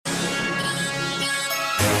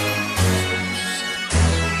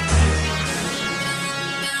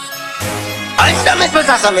Dame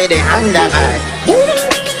cosas a mí de anda.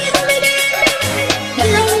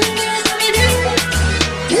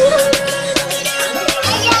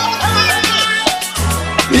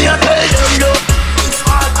 Me a tell them no, it's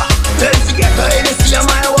harder. Then to get to any see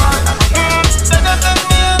my water. Better than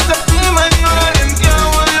me as a demon, none of them can't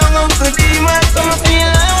hold long on to demon. Some feel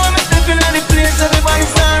like when I'm stepping on the place, everybody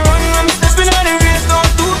start running. I'm stepping on the race, don't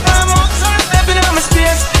do time out, so I'm stepping on my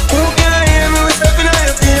space. Who can hear me? We're stepping on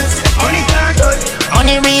your face. Money can't touch,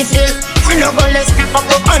 money refill. We no go let's step up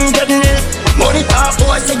 100 nil. Money talk,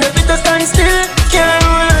 boy, say you better stand still. Can't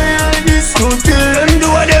rely on this, don't tell them do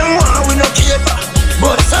what them want, we no cater.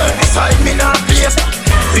 But service side me not play.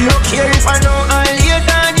 We no care if I know or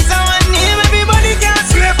later. This a one name everybody can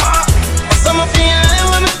scrape her. Some of feel like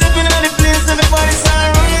when I'm stepping on the place, everybody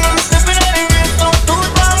start running. I'm stepping on the race, don't do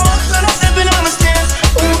it by much, so I'm stepping on my stairs.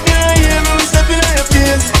 Who can hear me? I'm stepping on your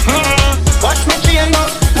face. Watch me train up,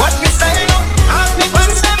 watch me style up. Ask me for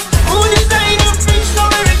step, who design up? Rich now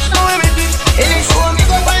we rich. Any show me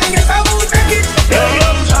go find get a boot ticket.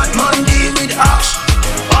 John man deal with action.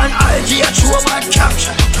 On IG a show bad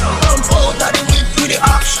caption. I'm out of the whip with the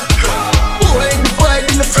action. Boy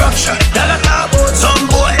in the fraction. That I talk about some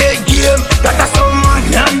boy head game. That a some man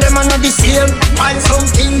and them are not the same. And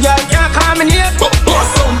something girl can't call me name. But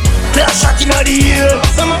some flash shot in the ear.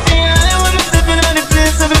 Some of feel like when I'm stepping on the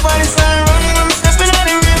place, everybody start running. I'm stepping on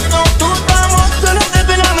the race, don't do time out, so I'm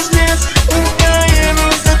stepping on my space. Who can hear me?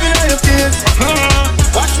 I'm stepping on your face.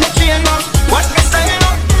 Watch me train up, watch me style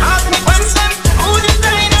up. Ask me for step, who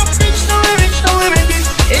design up? Rich now we rich.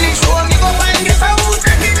 Any show me go find get a boot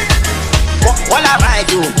ticket. What have I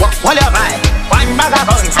do? What have I? One bag of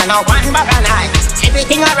guns and now one bag of knives.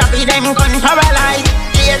 Everything I rap with them gun paralyzed.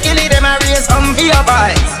 Here till them a raise some for your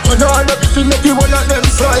boys. You know I love to make you one of them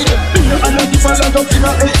side. I know the fella don't feel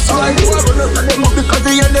like inside. You are one of them up because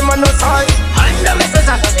they hear them on the side.